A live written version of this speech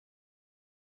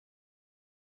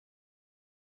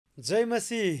जय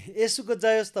मसीह येशूको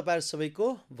जय होस्। तपाईँहरू सबैको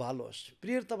भलो होस्।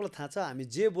 प्रिय तपाईँलाई थाहा छ हामी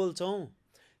जे बोल्छौँ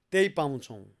त्यही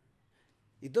पाउँछौँ।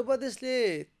 हितोपदेशले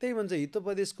त्यही भन्छ।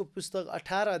 हितोपदेशको पुस्तक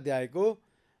 18 अध्यायको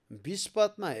 20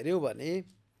 पदमा हेऱ्यौँ भने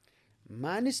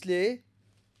मानिसले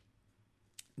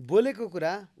बोलेको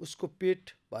कुरा उसको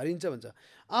पेट भरिन्छ भन्छ।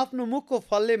 आफ्नो मुखको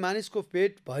फलले मानिसको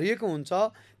पेट भरिएको हुन्छ,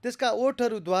 त्यसका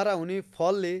ओठहरूद्वारा हुने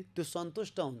फलले त्यो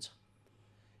सन्तुष्ट हुन्छ।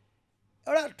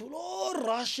 एउटा ठुलो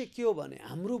रहस्य के हो भने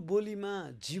हाम्रो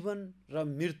बोलीमा जीवन र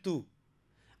मृत्यु,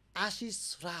 आशिष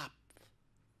श्राप,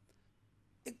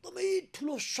 एकदमै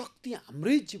ठुलो शक्ति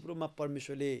हाम्रै जिब्रोमा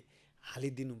परमेश्वरले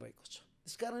हालिदिनु भएको छ।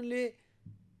 त्यस कारणले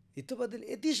हितोपदेशले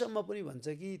यतिसम्म पनि भन्छ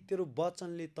कि तेरो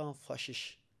वचनले त फसिस।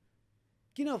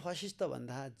 किन फसिस त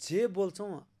भन्दा जे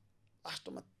बोल्छौँ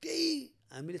लास्टमा त्यही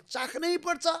हामीले चाख्नै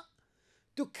पर्छ,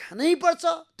 त्यो खानै पर्छ,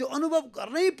 त्यो अनुभव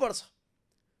गर्नै पर्छ,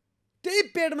 त्यही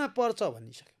पेटमा पर्छ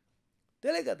भनिसक्यो।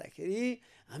 त्यसले गर्दाखेरि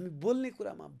हामी बोल्ने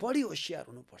कुरामा बढी होसियार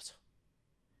हुनुपर्छ।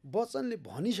 वचनले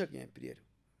भनिसक्यो यहाँ प्रियहरू,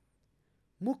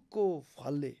 मुखको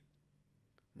फलले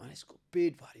मानिसको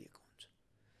पेट भरिएको हुन्छ।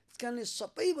 त्यस कारणले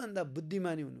सबैभन्दा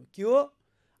बुद्धिमानी हुनु के हो?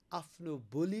 आफ्नो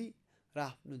बोली र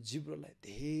आफ्नो जिब्रोलाई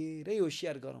धेरै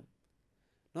होसियार गरौँ।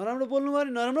 नराम्रो बोल्नु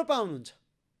भने नराम्रो पाउनुहुन्छ,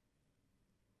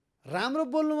 राम्रो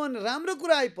बोल्नु भने राम्रो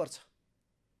कुरा आइपर्छ।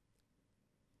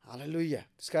 हालेलुया।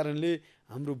 त्यस कारणले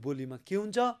हाम्रो बोलीमा के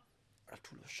हुन्छ? एउटा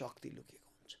ठुलो शक्ति लुकेको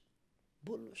हुन्छ।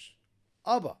 बोल्नुहोस्।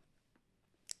 अब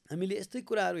हामीले यस्तै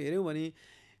कुराहरू हेऱ्यौँ भने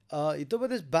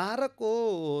हितोपदेश 12को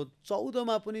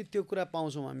 14मा पनि त्यो कुरा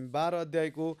पाउँछौँ हामी। 12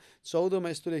 अध्यायको 14मा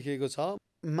यस्तो लेखिएको छ,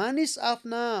 मानिस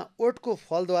आफ्ना ओठको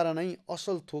फलद्वारा नै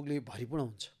असल थोकले भरिपूर्ण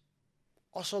हुन्छ।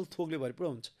 असल थोकले भरिपूर्ण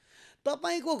हुन्छ।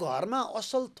 तपाईँको घरमा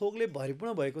असल थोकले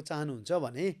भरिपूर्ण भएको चाहनुहुन्छ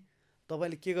भने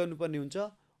तपाईँले के गर्नुपर्ने हुन्छ?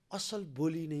 असल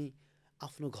बोली नै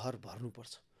आफ्नो घर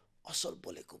भर्नुपर्छ। असल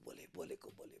बोलेको बोले, बोलेको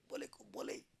बोले, बोलेको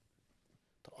बोले,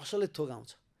 तर असलै थोक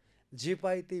आउँछ। जे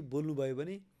पाए त्यही बोल्नुभयो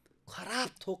भने खराब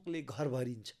थोकले घर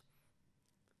भरिन्छ।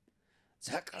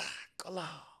 झगडा,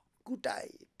 कलह, कुटाइ,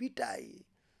 पिटाइ,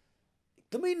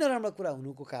 एकदमै नराम्रो कुरा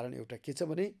हुनुको कारण एउटा के छ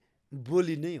भने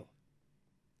बोली नै हो।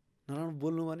 नराम्रो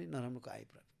बोल्नु भने नराम्रोको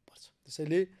आइपर्छ।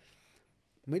 त्यसैले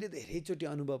मैले धेरैचोटि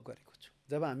अनुभव गरेको छु,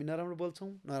 जब हामी नराम्रो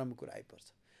बोल्छौँ नराम्रो कुरा आइपर्छ,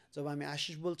 जब हामी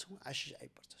आशिष बोल्छौँ आशिष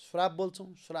आइपर्छ, श्राप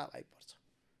बोल्छौँ श्राप आइपर्छ।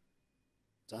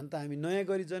 झन् त हामी नयाँ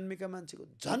गरी जन्मेका मान्छेको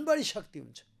झन् बढी शक्ति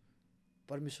हुन्छ।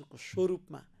 परमेश्वरको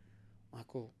स्वरूपमा,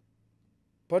 उहाँको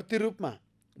प्रतिरूपमा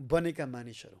बनेका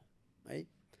मानिसहरू है।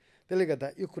 त्यसले गर्दा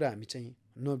यो कुरा हामी चाहिँ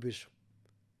नबिर्सौँ।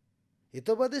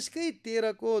 हितोपदेशकै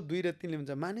 13को 2 र 3ले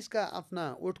भन्छ, मानिसका आफ्ना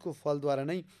ओठको फलद्वारा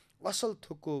नै असल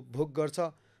थोकको भोग गर्छ,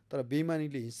 तर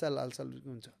बेइमानीले हिंसा लालसा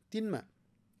हुन्छ। 3मा,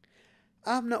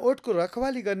 आफ्ना ओठको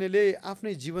रखवाली गर्नेले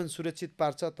आफ्नै जीवन सुरक्षित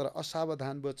पार्छ, तर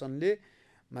असावधान वचनले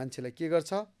मान्छेलाई के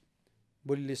गर्छ?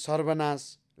 बोलीले सर्वनाश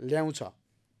ल्याउँछ।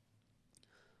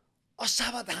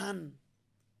 असावधान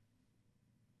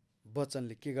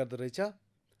वचनले के गर्दो रहेछ?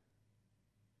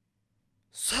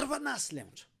 सर्वनाश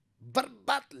ल्याउँछ,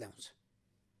 बर्बाद ल्याउँछ।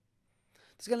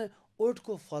 त्यस कारण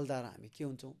ओठको फलद्वारा हामी के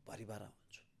हुन्छौँ? भरिभरा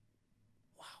हुन्छौँ।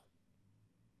 वाह!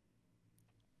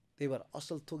 त्यही भएर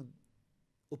असल थोक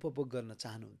उपभोग गर्न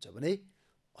चाहनुहुन्छ भने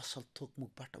असल थोक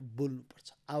मुखबाट बोल्नुपर्छ,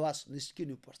 आवाज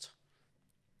निस्किनुपर्छ।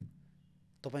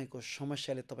 तपाईँको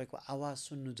समस्याले तपाईँको आवाज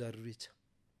सुन्नु जरुरी छ।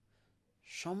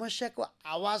 समस्याको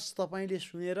आवाज तपाईँले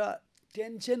सुनेर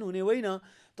टेन्सन हुने होइन,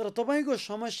 तर तपाईँको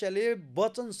समस्याले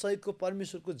वचनसहितको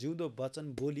परमेश्वरको जिउँदो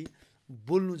वचन बोली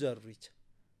बोल्नु जरुरी छ।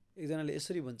 एकजनाले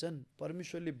यसरी भन्छन्,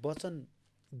 परमेश्वरले वचन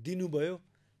दिनुभयो,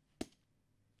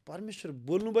 परमेश्वर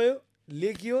बोल्नुभयो,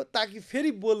 लेखियो ताकि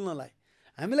फेरि बोल्नलाई।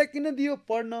 हामीलाई किन दियो?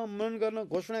 पढ्न, मनन गर्न,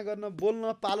 घोषणा गर्न,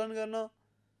 बोल्न, पालन गर्न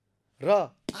र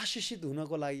आशिषित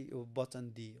हुनको लागि यो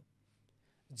वचन दियो।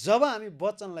 जब हामी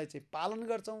वचनलाई चाहिँ पालन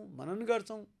गर्छौँ, मनन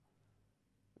गर्छौँ,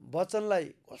 वचनलाई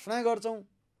घोषणा गर्छौँ,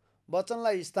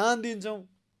 वचनलाई स्थान दिन्छौँ,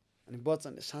 अनि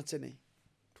वचनले साँच्चै नै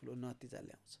ठुलो नतिजा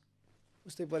ल्याउँछ।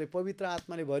 उस्तै परे पवित्र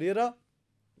आत्माले भरिएर,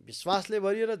 विश्वासले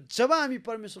भरिएर जब हामी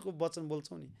परमेश्वरको वचन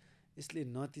बोल्छौँ नि, यसले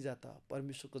नतिजा त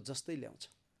परमेश्वरको जस्तै ल्याउँछ।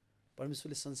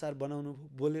 परमेश्वरले संसार बनाउनु भयो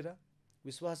बोलेर,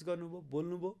 विश्वास गर्नुभयो,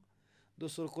 बोल्नुभयो।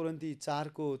 दोस्रो कोरिन्थी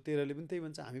 4:13ले पनि त्यही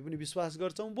भन्छ, हामी पनि विश्वास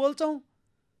गर्छौँ, बोल्छौँ,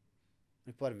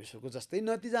 अनि परमेश्वरको जस्तै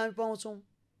नतिजा हामी पाउँछौँ।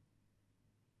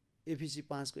 एफिसी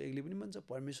 5:1ले पनि भन्छ,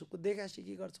 परमेश्वरको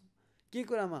देखासिकी गर्छौँ। के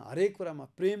कुरामा? हरेक कुरामा,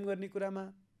 प्रेम गर्ने कुरामा,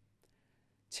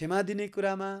 क्षमा दिने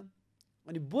कुरामा,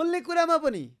 अनि बोल्ने कुरामा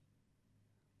पनि,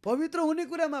 पवित्र हुने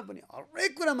कुरामा पनि,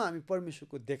 हरेक कुरामा हामी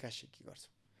परमेश्वरको देखासिकी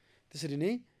गर्छौँ। त्यसरी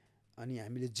नै अनि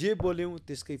हामीले जे बोल्यौँ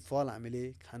त्यसकै फल हामीले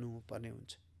खानुपर्ने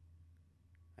हुन्छ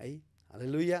है।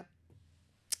 हालेलुया।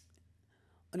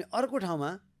 अनि अर्को ठाउँमा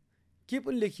के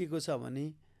पनि लेखिएको छ भने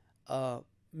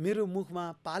मेरो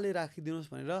मुखमा पाले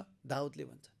राखिदिनुहोस् भनेर दाउदले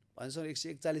भन्छन्। भन्छन्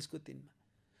 141:3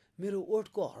 मेरो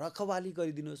ओठको हडखबाली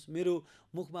गरिदिनुहोस्, मेरो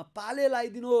मुखमा पाले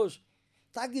लगाइदिनुहोस्,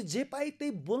 ताकि जे पाइ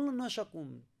त्यही बोल्न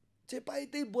नसकौँ, जे पाइ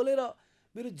त्यही बोलेर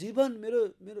मेरो जीवन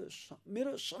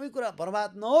मेरो सबै कुरा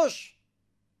बर्बाद नहोस्।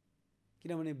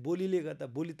 किनभने बोलीले गर्दा,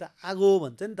 बोली त आगो हो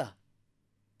भन्छ नि त,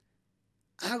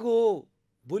 आगो हो,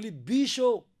 बोली विष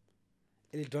हो,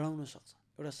 यसले डराउन सक्छ।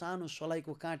 एउटा सानो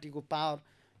सलाइको काँटीको पावर,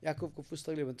 याकुबको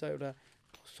पुस्तकले भन्छ, एउटा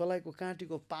सलाइको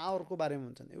काँटीको पावरको बारेमा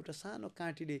भन्छन्। एउटा सानो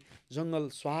काँटीले जङ्गल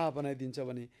स्वाहा बनाइदिन्छ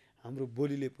भने हाम्रो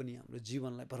बोलीले पनि हाम्रो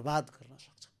जीवनलाई बर्बाद गर्न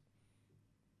सक्छ।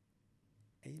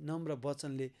 है, नम्र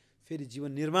वचनले फेरि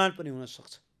जीवन निर्माण पनि हुन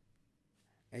सक्छ।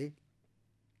 है,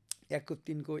 याकुब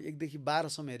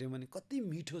 3:1-12 हेऱ्यौँ भने कति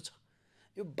मिठो छ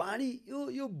यो बाणी।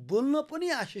 यो बोल्न पनि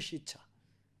आशिषित छ।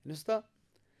 हेर्नुहोस् त,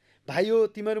 भाइयो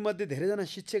तिमीहरूमध्ये धेरैजना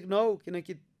शिक्षक नहौ,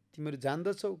 किनकि तिमीहरू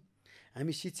जान्दछौ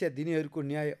हामी शिक्षा दिनेहरूको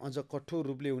न्याय अझ कठोर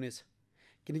रूपले हुनेछ,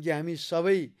 किनकि हामी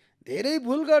सबै धेरै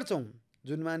भुल गर्छौँ।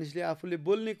 जुन मानिसले आफूले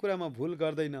बोल्ने कुरामा भुल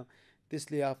गर्दैन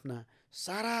त्यसले आफ्ना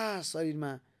सारा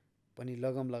शरीरमा पनि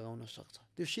लगम लगाउन सक्छ।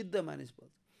 त्यो सिद्ध मानिस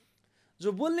बोल्छ।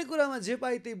 जो बोल्ने कुरामा जे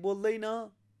पाइ त्यही बोल्दैन,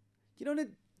 किनभने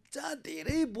जहाँ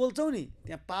धेरै बोल्छौ नि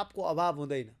त्यहाँ पापको अभाव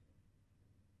हुँदैन।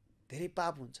 धेरै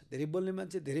पाप हुन्छ, धेरै बोल्ने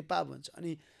मान्छे धेरै पाप हुन्छ।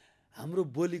 अनि हाम्रो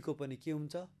बोलीको पनि के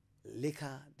हुन्छ,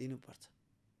 लेखा दिनुपर्छ।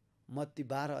 मत्ती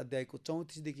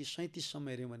 12:34-37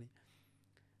 हेऱ्यौँ भने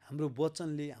हाम्रो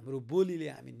वचनले, हाम्रो बोलीले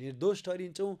हामी निर्दोष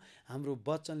ठहरिन्छौँ, हाम्रो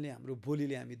वचनले, हाम्रो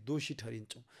बोलीले हामी दोषी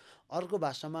ठहरिन्छौँ। अर्को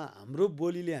भाषामा हाम्रो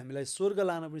बोलीले हामीलाई स्वर्ग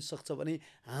लान पनि सक्छ भने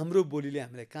हाम्रो बोलीले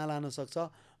हामीलाई कहाँ लान सक्छ,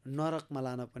 नरकमा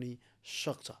लान पनि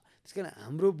सक्छ। त्यसकारण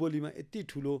हाम्रो बोलीमा यति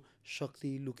ठुलो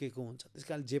शक्ति लुकेको हुन्छ।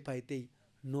 त्यसकारण जे पाए त्यही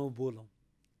नबोलौँ,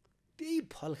 त्यही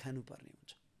फल खानुपर्ने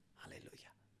हुन्छ।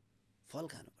 हालेलुया, फल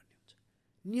खानुपर्ने हुन्छ,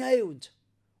 न्याय हुन्छ।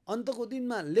 अन्तको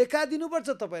दिनमा लेखा दिनुपर्छ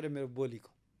तपाईँ र मेरो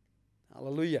बोलीको।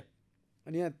 हालेलुया।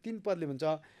 अनि यहाँ 3 पदले भन्छ,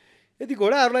 यदि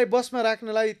घोडाहरूलाई बसमा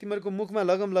राख्नलाई तिमीहरूको मुखमा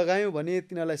लगम लगायौँ भने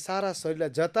तिनीहरूलाई सारा शरीरलाई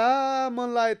जता मन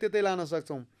लाग्यो त्यतै लान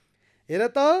सक्छौँ। हेर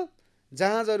त,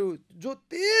 जहाजहरू जो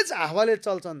तेज हावाले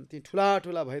चल्छन् ती ठुला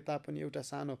ठुला भए तापनि एउटा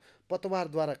सानो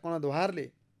पतवारद्वारा,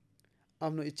 कर्णद्वारले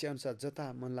आफ्नो इच्छा अनुसार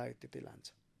जता मन लाग्यो त्यतै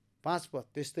लान्छ। 5 पद,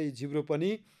 त्यस्तै जिब्रो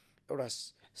पनि एउटा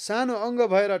सानो अङ्ग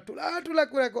भएर ठुला ठुला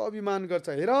कुराको अभिमान गर्छ।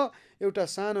 हेर, एउटा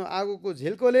सानो आगोको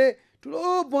झेल्कोले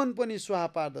ठुलो वन पनि स्वाहा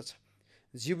पार्दछ।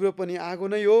 जिब्रो पनि आगो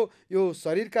नै हो, यो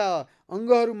शरीरका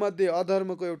अङ्गहरूमध्ये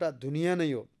अधर्मको एउटा दुनियाँ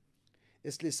नै हो।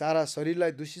 यसले सारा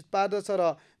शरीरलाई दूषित पार्दछ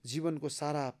र जीवनको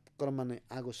सारा कर्ममा नै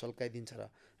आगो सल्काइदिन्छ र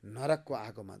नरकको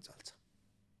आगोमा जल्छ।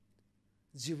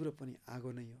 जिब्रो पनि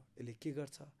आगो नै हो, यसले के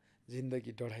गर्छ,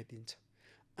 जिन्दगी डढाइदिन्छ,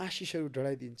 आशिषहरू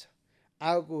डढाइदिन्छ।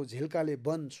 आगोको झेल्काले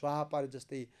वन स्वाहा पारे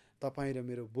जस्तै तपाईँ र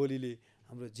मेरो बोलीले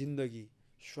हाम्रो जिन्दगी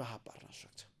स्वाहा पार्न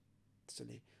सक्छ।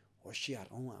 त्यसैले होसियार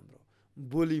हौँ हाम्रो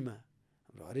बोलीमा,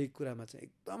 हाम्रो हरेक कुरामा चाहिँ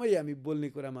एकदमै हामी बोल्ने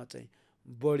कुरामा चाहिँ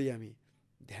बढी हामी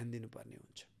ध्यान दिनुपर्ने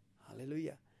हुन्छ।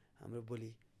 हालेलुया। हाम्रो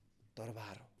बोली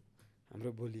तरबार हो,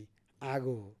 हाम्रो बोली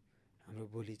आगो हो, हाम्रो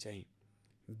बोली चाहिँ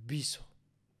विष हो,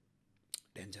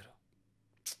 डेन्जर हो,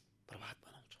 बर्बाद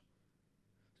बनाउँछ।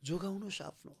 जोगाउनुहोस्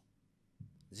आफ्नो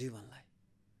जीवनलाई।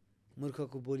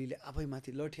 मूर्खको बोलीले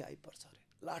आफैमाथि लठी आइपर्छ अरे,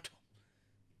 लाठो।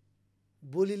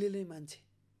 बोलीले नै मान्छे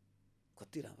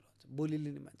कति राम्रो हुन्छ,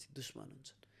 बोलीले नै मान्छे दुश्मन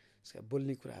हुन्छ। त्यसका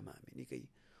बोल्ने कुरामा हामी निकै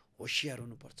होसियार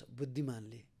हुनुपर्छ।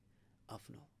 बुद्धिमानले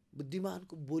आफ्नो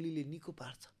बुद्धिमानको बोलीले निको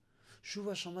पार्छ।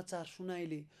 शुभ समाचार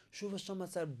सुनाइले, शुभ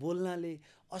समाचार बोल्नाले,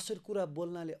 असर कुरा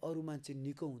बोल्नाले अरू मान्छे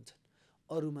निको हुन्छन्,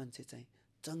 अरू मान्छे चाहिँ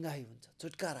चङ्गाई हुन्छ,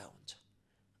 छुटकारा हुन्छ,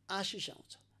 आशिष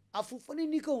आउँछ, आफू पनि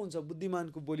निको हुन्छ।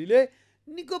 बुद्धिमानको बोलीले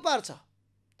निको पार्छ,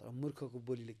 तर मूर्खको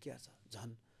बोलीले के गर्छ,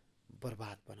 झन्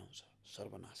बर्बाद बनाउँछ,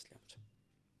 सर्वनाश ल्याउँछ,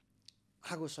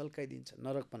 आगो सल्काइदिन्छ,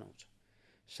 नरक बनाउँछ।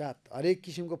 7, हरेक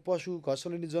किसिमको पशु,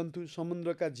 घसलिने जन्तु,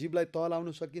 समुद्रका जीवलाई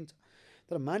तहलाउन सकिन्छ,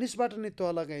 तर मानिसबाट नै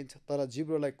तह लगाइन्छ। तर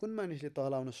जिब्रोलाई कुन मानिसले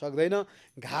तहलाउन सक्दैन।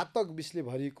 घातक विषले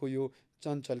भरिएको यो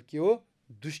चञ्चल के हो,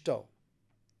 दुष्ट हो।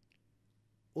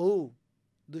 ओ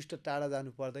दुष्ट टाढा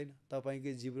जानु पर्दैन,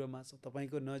 तपाईँकै जिब्रोमा छ,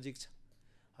 तपाईँको नजिक छ।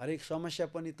 हरेक समस्या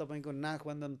पनि तपाईँको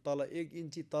नाकभन्दा तल 1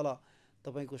 इन्ची तल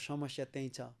तपाईँको समस्या त्यहीँ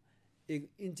छ,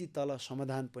 1 इन्ची तल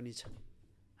समाधान पनि छ।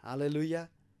 हालेलुया।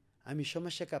 हामी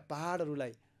समस्याका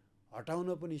पहाडहरूलाई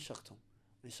हटाउन पनि सक्छौँ,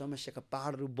 हामी समस्याका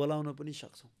पहाडहरू बोलाउन पनि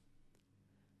सक्छौँ।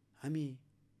 हामी,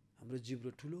 हाम्रो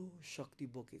जिब्रो ठुलो शक्ति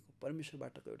बोकेको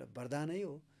परमेश्वरबाटको एउटा वरदानै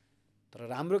हो, तर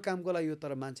राम्रो कामको लागि हो,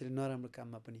 तर मान्छेले नराम्रो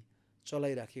काममा पनि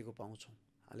चलाइराखेको पाउँछौँ।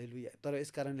 हालेलुया। तर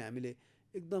यस कारणले हामीले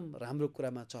एकदम राम्रो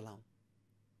कुरामा चलाऊँ,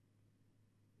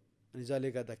 अनि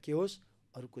जसले गर्दा के होस्,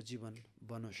 अरूको जीवन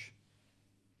बनोस्।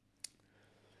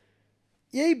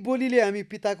 यही बोलीले हामी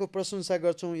पिताको प्रशंसा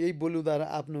गर्छौँ, यही बोलीद्वारा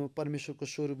आफ्नो परमेश्वरको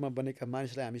स्वरूपमा बनेका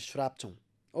मानिसलाई हामी श्राप्छौँ।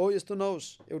 ओ यस्तो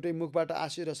नहोस्, एउटै मुखबाट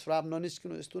आशीष र श्राप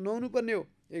ननिस्किनु, यस्तो नहुनुपर्ने हो।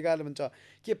 11 भन्छ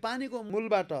के पानीको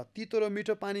मूलबाट तितो र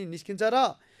मिठो पानी निस्किन्छ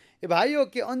र? ए भाइ हो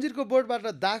के अन्जिरको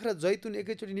बोटबाट दाख र जैतुन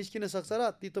एकैचोटि निस्किन सक्छ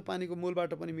र? तितो पानीको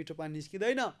मूलबाट पनि मिठो पानी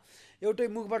निस्किँदैन। एउटै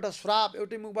मुखबाट श्राप,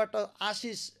 एउटै मुखबाट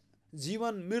आशिष,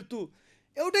 जीवन मृत्यु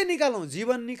एउटै निकालौँ।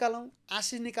 जीवन निकालौँ,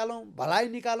 आशिष निकालौँ, भलाइ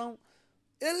निकालौँ।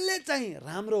 यसले चाहिँ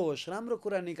राम्रो होस्, राम्रो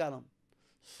कुरा निकालौँ,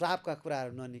 श्रापका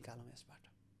कुराहरू ननिकालौँ। यसबाट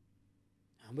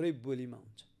हाम्रै बोलीमा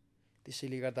हुन्छ।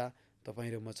 त्यसैले गर्दा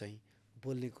तपाईँ र म चाहिँ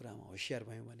बोल्ने कुरामा होसियार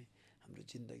भयौँ भने हाम्रो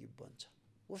जिन्दगी बन्छ।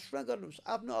 घोषणा गर्नुहोस्,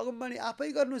 आफ्नो अगमबाणी आफै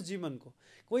गर्नुहोस्। जीवनको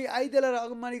कोही आइदेला र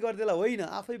अगमबाणी गरिदेला होइन,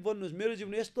 आफै बोल्नुहोस् मेरो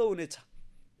जीवन यस्तो हुनेछ,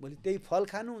 भोलि त्यही फल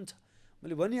खानुहुन्छ।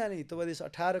 मैले भनिहालेँ उपदेश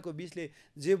 18:20ले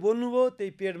जे बोल्नुभयो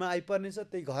त्यही पेटमा आइपर्नेछ,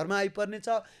 त्यही घरमा आइपर्नेछ,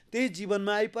 त्यही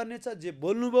जीवनमा आइपर्नेछ। जे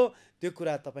बोल्नुभयो त्यो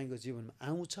कुरा तपाईँको जीवनमा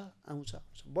आउँछ आउँछ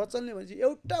आउँछ। वचनले भन्छ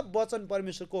एउटा वचन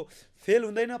परमेश्वरको फेल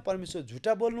हुँदैन। परमेश्वर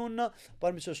झुटा बोल्नुहुन्न,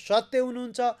 परमेश्वर सत्य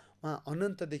हुनुहुन्छ। उहाँ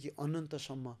अनन्तदेखि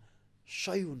अनन्तसम्म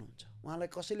सही हुनुहुन्छ, उहाँलाई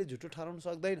कसैले झुटो ठहराउन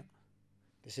सक्दैन।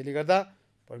 त्यसैले गर्दा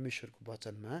परमेश्वरको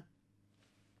वचनमा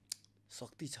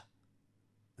शक्ति छ।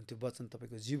 अनि त्यो वचन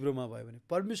तपाईँको जिब्रोमा भयो भने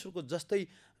परमेश्वरको जस्तै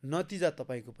नतिजा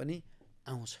तपाईँको पनि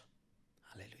आउँछ।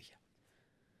 हालेलुया,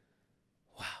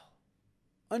 वाह।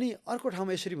 अनि अर्को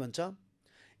ठाउँमा यसरी भन्छ,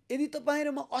 यदि तपाईँ र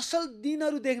म असल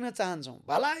दिनहरू देख्न चाहन्छौँ,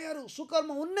 भलाइहरू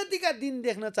सुकर्म उन्नतिका दिन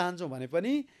देख्न चाहन्छौँ भने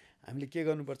पनि हामीले के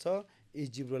गर्नुपर्छ? यी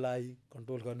जिब्रोलाई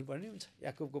कन्ट्रोल गर्नुपर्ने हुन्छ।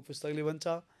 याकुबको पुस्तकले भन्छ,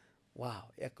 वाह,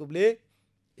 याकुबले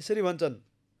यसरी भन्छन्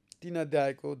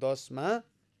 3:10मा,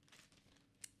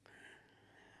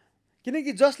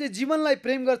 किनकि जसले जीवनलाई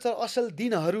प्रेम गर्छ, असल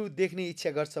दिनहरू देख्ने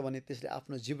इच्छा गर्छ भने त्यसले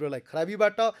आफ्नो जिब्रोलाई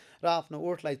खराबीबाट र आफ्नो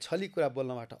ओठलाई छली कुरा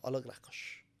बोल्नबाट अलग राखोस्।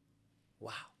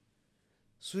 वाह,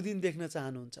 सुदिन देख्न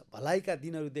चाहनुहुन्छ, भलाइका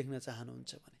दिनहरू देख्न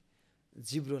चाहनुहुन्छ भने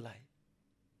जिब्रोलाई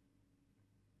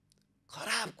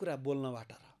खराब कुरा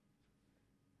बोल्नबाट र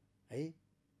है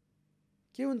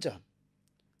के हुन्छ?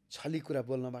 छली कुरा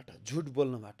बोल्नबाट, झुट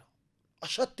बोल्नबाट,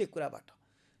 असत्य कुराबाट,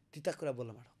 तिता कुरा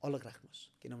बोल्नबाट अलग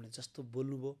राख्नुहोस्। किनभने जस्तो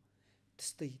बोल्नुभयो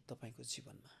त्यस्तै तपाईँको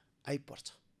जीवनमा आइपर्छ,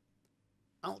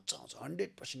 आउँछ आउँछ।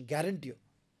 100% ग्यारेन्टी हो।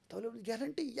 तपाईँले भने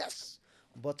ग्यारेन्टी? यस,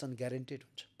 वचन ग्यारेन्टेड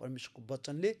हुन्छ। परमेश्वरको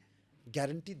वचनले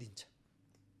ग्यारेन्टी दिन्छ,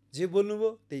 जे बोल्नुभयो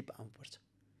त्यही आउनुपर्छ।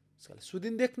 त्यसकारण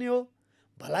सुदिन देख्ने हो,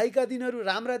 भलाइका दिनहरू,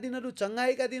 राम्रा दिनहरू,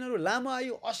 चङ्गाइका दिनहरू, लामो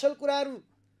आयु, असल कुराहरू।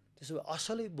 त्यसो भए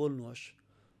असलै बोल्नुहोस्,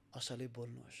 असलै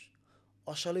बोल्नुहोस्,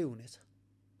 असलै हुनेछ।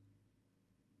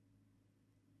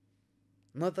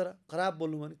 नत्र खराब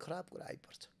बोल्नु भने खराब कुरा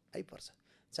आइपर्छ,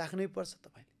 चाख्नै पर्छ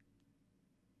तपाईँले।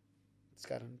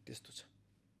 त्यसकारण त्यस्तो छ।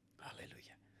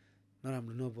 हालेलुया,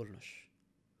 नराम्रो नबोल्नुहोस्,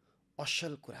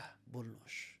 असल कुरा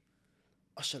बोल्नुहोस्,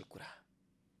 असल कुरा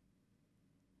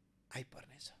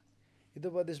आइपर्नेछ।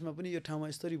 हितोपदेशमा पनि यो ठाउँमा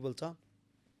यसरी बोल्छ,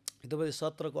 हितोपदेश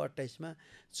 17:28मा,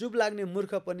 चुप लाग्ने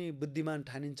मूर्ख पनि बुद्धिमान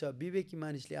ठानिन्छ, विवेकी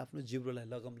मानिसले आफ्नो जिब्रोलाई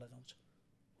लगम लगाउँछ।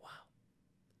 वाह,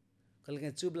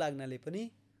 कहिलेकाहीँ चुप लाग्नाले पनि,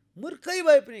 मूर्खै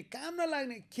भए पनि, काम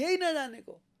नलाग्ने, केही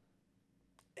नजानेको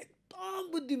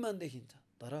एकदम बुद्धिमान देखिन्छ।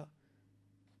 तर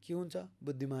के हुन्छ?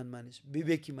 बुद्धिमान मानिस,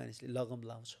 विवेकी मानिसले लगम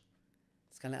लाउँछ।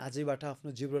 त्यस कारण आजैबाट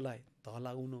आफ्नो जिब्रोलाई धह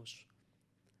लगाउनुहोस्।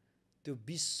 त्यो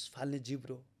विष फाल्ने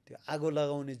जिब्रो, त्यो आगो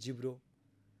लगाउने जिब्रो,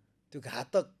 त्यो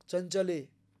घातक चञ्चले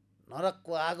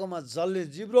नरकको आगोमा जल्ने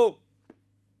जिब्रो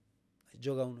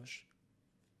जोगाउनुहोस्।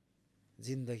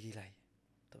 जिन्दगीलाई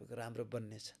तपाईँको राम्रो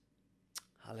बन्नेछ।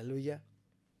 हालेलुया,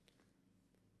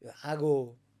 यो आगो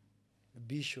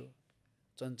विष हो,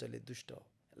 चञ्चले दुष्ट हो,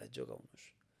 यसलाई जोगाउनुहोस्।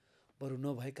 बरु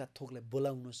नभएका थोकलाई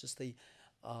बोलाउनुहोस्। जस्तै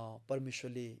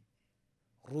परमेश्वरले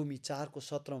रोमी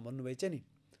 4:17 भन्नुभएछ नि,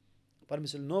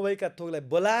 परमेश्वरले नभएका थोकलाई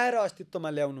बोलाएर अस्तित्वमा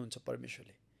ल्याउनुहुन्छ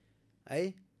परमेश्वरले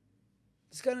है।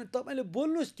 त्यसकारण तपाईँले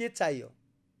बोल्नुहोस्, के चाहियो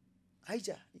आइज,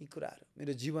 यी कुराहरू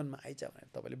मेरो जीवनमा आइज भनेर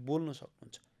तपाईँले बोल्न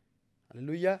सक्नुहुन्छ।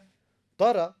 हालेलुया।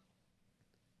 तर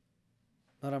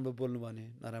नराम्रो बोल्नु भने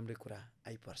नराम्रो कुरा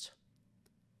आइपर्छ।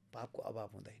 पापको अभाव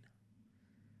हुँदैन।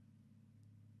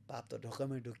 पाप त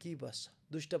ढोकामै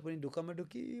ढुकिबस्छ, दुष्ट पनि ढोकामै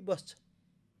ढुकिबस्छ।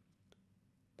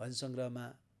 भजन सङ्ग्रहमा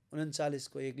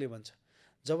 39:1ले भन्छ,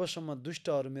 जबसम्म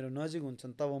दुष्टहरू मेरो नजिक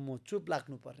हुन्छन् तब म चुप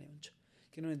लाग्नुपर्ने हुन्छ।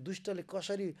 किनभने दुष्टले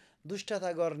कसरी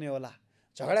दुष्टता गर्ने होला,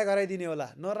 झगडा गराइदिने होला,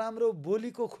 नराम्रो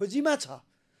बोलीको खोजीमा छ।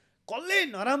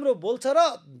 कसले नराम्रो बोल्छ र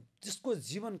त्यसको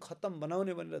जीवन खत्तम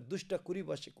बनाउने भनेर दुष्ट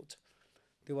कुरिबसेको छ।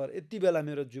 त्यो भएर यति बेला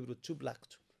मेरो जिब्रो चुप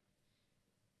लाग्छु।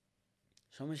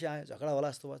 समस्या आयो, झगडा होला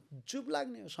जस्तो भयो, चुप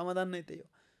लाग्ने हो। समाधान नै त्यही हो,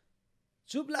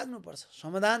 चुप लाग्नुपर्छ।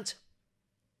 समाधान छ।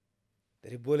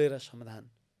 धेरै बोलेर समाधान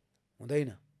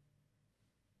हुँदैन।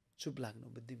 चुप लाग्नु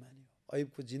बुद्धिमानी हो।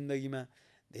 अयुबको जिन्दगीमा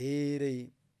धेरै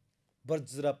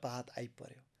वज्रपात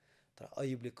आइपर्यो, तर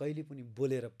अयुबले कहिले पनि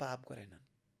बोलेर पाप गरेनन्,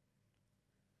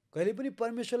 कहिले पनि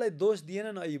परमेश्वरलाई दोष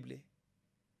दिएनन्। अयुबले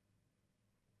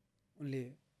उनले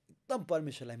एकदम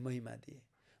परमेश्वरलाई महिमा दिए।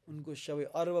 उनको सबै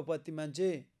अर्बपति मान्छे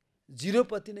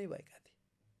जिरोपति नै भएका थिए।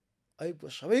 अयुबको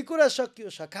सबै कुरा सकियो,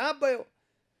 सखाप भयो,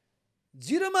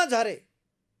 जिरोमा झरे।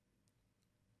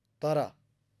 तर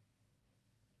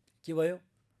के भयो?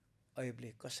 अयुबले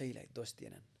कसैलाई दोष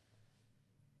दिएनन्,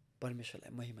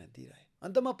 परमेश्वरलाई महिमा दिइरहे।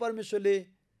 अन्तमा परमेश्वरले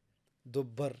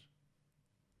दोब्बर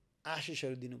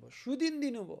आशिषहरू दिनुभयो, सुदिन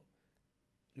दिनुभयो।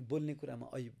 बोल्ने कुरामा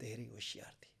अयुब धेरै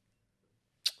होसियार थिए।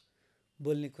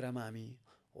 बोल्ने कुरामा हामी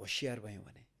होसियार भयौँ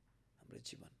भने हाम्रो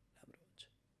जीवन राम्रो हुन्छ।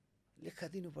 लेखा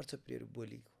दिनुपर्छ प्रियहरू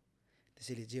बोलीको।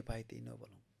 त्यसैले जे पाए त्यही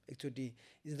नबोलौँ। एकचोटि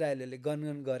इजरायलहरूले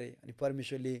गनगन गरे अनि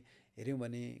परमेश्वरले हेऱ्यौँ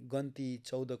भने गन्ती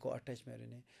 14:28 हेऱ्यौँ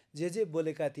भने जे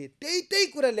बोलेका थिए त्यही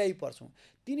कुरा ल्याइ पर्छौँ।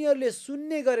 तिनीहरूले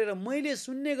सुन्ने गरेर, मैले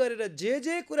सुन्ने गरेर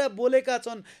जे कुरा बोलेका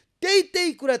छन्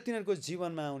त्यही कुरा तिनीहरूको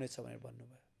जीवनमा आउनेछ भनेर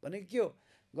भन्नुभयो। भनेको के हो?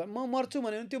 म मर्छु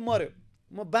भन्यो भने त्यो मर्यो,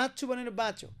 म बाँच्छु भन्यो भने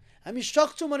बाँच्यो, हामी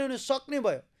सक्छौँ भन्यो भने सक्ने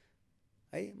भयो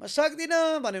है। म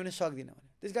सक्दिनँ भन्यो भने सक्दिनँ भन्यो।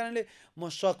 त्यस कारणले म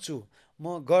सक्छु,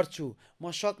 म गर्छु, म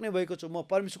सक्ने भएको छु, म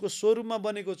परमेश्वरको स्वरूपमा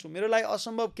बनेको छु, मेरो लागि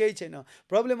असम्भव केही छैन।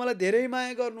 प्रभुले मलाई धेरै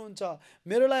माया गर्नुहुन्छ,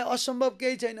 मेरो लागि असम्भव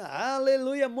केही छैन।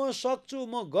 हालेलुया, म सक्छु,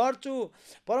 म गर्छु।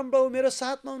 परमप्रभु मेरो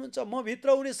साथमा हुनुहुन्छ, म भित्र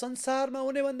हुने संसारमा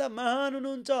हुने भन्दा महान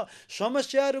हुनुहुन्छ।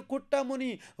 समस्याहरू खुट्टा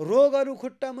मुनि, रोगहरू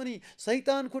खुट्टा मुनि,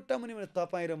 शैतान खुट्टा मुनि भने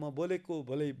तपाईँ र म बोलेको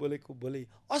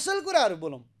असल कुराहरू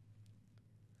बोलौँ।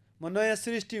 म नयाँ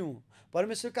सृष्टि हुँ,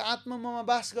 परमेश्वरको आत्मा ममा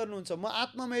वास गर्नुहुन्छ, म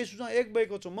आत्मामा येशूसँग एक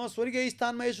भएको छु, म स्वर्गीय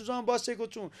स्थानमा येशूसँग बसेको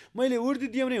छु, मैले उर्दी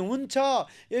दिएँ भने हुन्छ।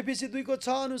 एफिसी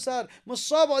 2:6 अनुसार म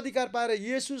सब अधिकार पाएर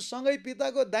येशूसँगै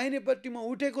पिताको दाहिनेपट्टि म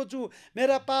उठेको छु।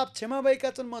 मेरा पाप क्षमा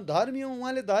भएका छन्, म धर्मी हुँ,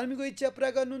 उहाँले धर्मीको इच्छा पुरा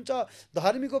गर्नुहुन्छ,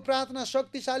 धर्मीको प्रार्थना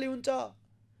शक्तिशाली हुन्छ।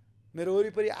 मेरो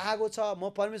वरिपरि आगो छ,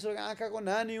 म परमेश्वरको आँखाको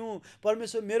नानी हुँ,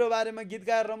 परमेश्वर मेरो बारेमा गीत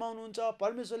गाएर रमाउनुहुन्छ,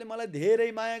 परमेश्वरले मलाई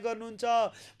धेरै माया गर्नुहुन्छ,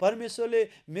 परमेश्वरले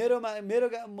मेरो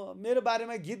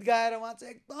बारेमा गीत गाएर उहाँ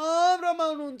चाहिँ एकदम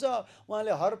रमाउनुहुन्छ,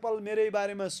 उहाँले हर पल मेरै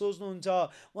बारेमा सोच्नुहुन्छ,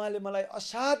 उहाँले मलाई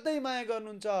असाध्यै माया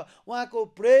गर्नुहुन्छ, उहाँको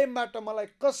प्रेमबाट मलाई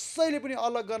कसैले पनि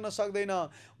अलग गर्न सक्दैन।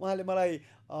 उहाँले मलाई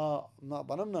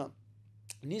भनौँ न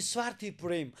निस्वार्थी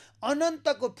प्रेम,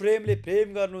 अनन्तको प्रेमले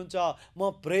प्रेम गर्नुहुन्छ।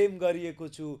 म प्रेम गरिएको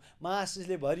छु, म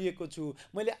आशिषले भरिएको छु,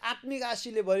 मैले आत्मिक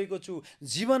आशिषले भरिएको छु,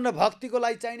 जीवन र भक्तिको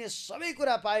लागि चाहिने सबै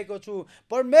कुरा पाएको छु,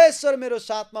 परमेश्वर मेरो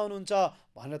साथमा हुनुहुन्छ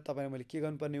भनेर तपाईँ मैले के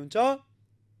गर्नुपर्ने हुन्छ?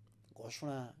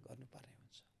 घोषणा गर्नुपर्ने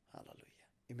हुन्छ। हालेलुया,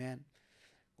 आमेन।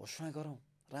 घोषणा गरौँ,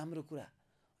 राम्रो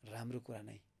कुरा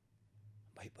नै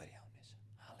भइपरि आउनेछ।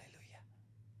 हालेलुया,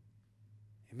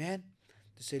 आमेन।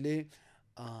 त्यसैले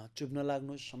चुप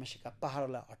नलाग्नुहोस्, समस्याका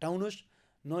पहाडलाई हटाउनुहोस्,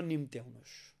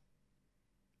 ननिम्त्याउनुहोस्।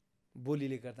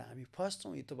 बोलीले गर्दा हामी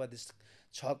फस्छौँ। हितोपदेश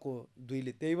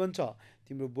 6:2 त्यही भन्छ,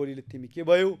 तिम्रो बोलीले तिमी के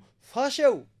भयो?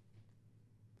 फस्यौ।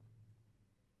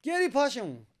 के फस्यौँ?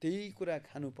 त्यही कुरा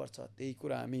खानुपर्छ, त्यही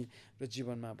कुरा हाम्रो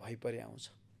जीवनमा भइपरि आउँछ।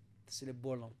 त्यसैले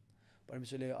बोलौँ।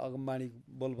 परमेश्वरले अगमबाणी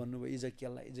बोल भन्नुभयो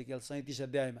इजकियललाई, इजकियल 37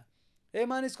 अध्यायमा, ए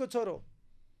मानिसको छोरो,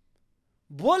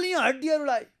 बोल यी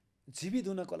हड्डीहरूलाई जीवित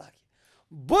हुनको लागि,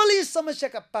 बोल यी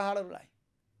समस्याका पहाडहरूलाई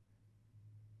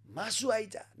मासु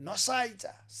आइजा, नसा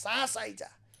आइजा, सास आइजा,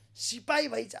 सिपाही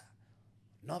भइजा।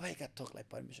 नभएका थोकलाई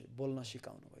परमेश्वर बोल्न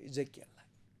सिकाउनु भयो इजकियललाई।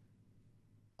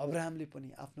 अब्राहमले पनि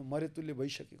आफ्नो मरेतुल्य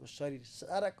भइसकेको शरीर,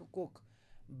 साराको कोख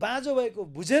बाँझो भएको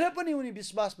बुझेर पनि उनी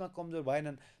विश्वासमा कमजोर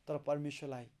भएनन्, तर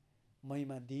परमेश्वरलाई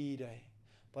महिमा दिइरहे।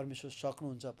 परमेश्वर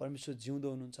सक्नुहुन्छ, परमेश्वर जिउँदो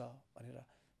हुनुहुन्छ भनेर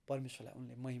परमेश्वरलाई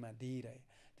उनले महिमा दिइरहे।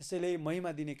 त्यसैले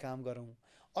महिमा दिने काम गरौँ,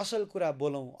 असल कुरा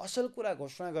बोलौँ, असल कुरा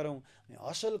घोषणा गरौँ, अनि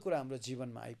असल कुरा हाम्रो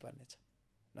जीवनमा आइपर्नेछ।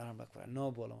 नराम्रो कुरा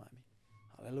नबोलौँ हामी।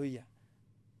 हालेलुया।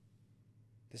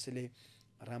 त्यसैले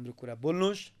राम्रो कुरा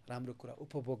बोल्नुहोस्, राम्रो कुरा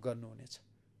उपभोग गर्नुहुनेछ।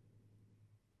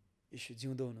 यीशु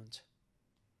जिउँदो हुनुहुन्छ।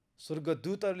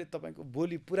 स्वर्गदूतहरूले तपाईँको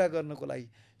बोली पुरा गर्नको लागि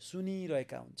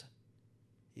सुनिरहेका हुन्छन्।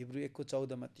 हिब्रू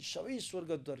 1:14 ती सबै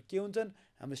स्वर्गदूतहरू के हुन्छन्?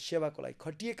 हाम्रो सेवाको लागि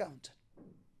खटिएका हुन्छन्।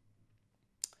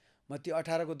 मत्ती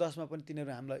 18:10 पनि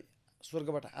तिनीहरू हामीलाई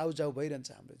स्वर्गबाट आउजाउ भइरहन्छ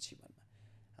हाम्रो जीवनमा,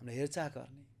 हाम्रो हेरचाह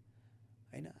गर्ने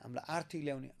होइन, हामीलाई आर्थिक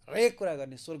ल्याउने, हरेक कुरा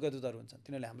गर्ने स्वर्गदूतहरू हुन्छन्।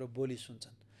 तिनीहरूले हाम्रो बोली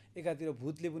सुन्छन्। एकातिर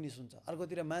भूतले पनि सुन्छ,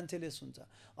 अर्कोतिर मान्छेले सुन्छ,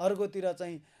 अर्कोतिर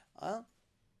चाहिँ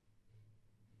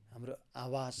हाम्रो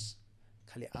आवाज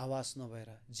खालि आवाज नभएर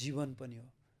जीवन पनि हो,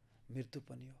 मृत्यु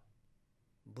पनि हो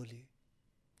बोली।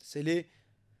 त्यसैले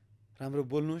राम्रो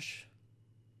बोल्नुहोस्,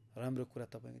 राम्रो कुरा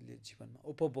तपाईँले जीवनमा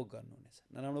उपभोग गर्नुहुनेछ।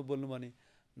 नराम्रो बोल्नु भने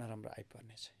नराम्रो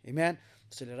आइपर्नेछ। आमेन।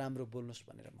 त्यसैले राम्रो बोल्नुहोस्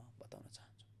भनेर म बताउन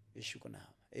चाहन्छु। येशूको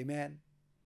नाममा Amen.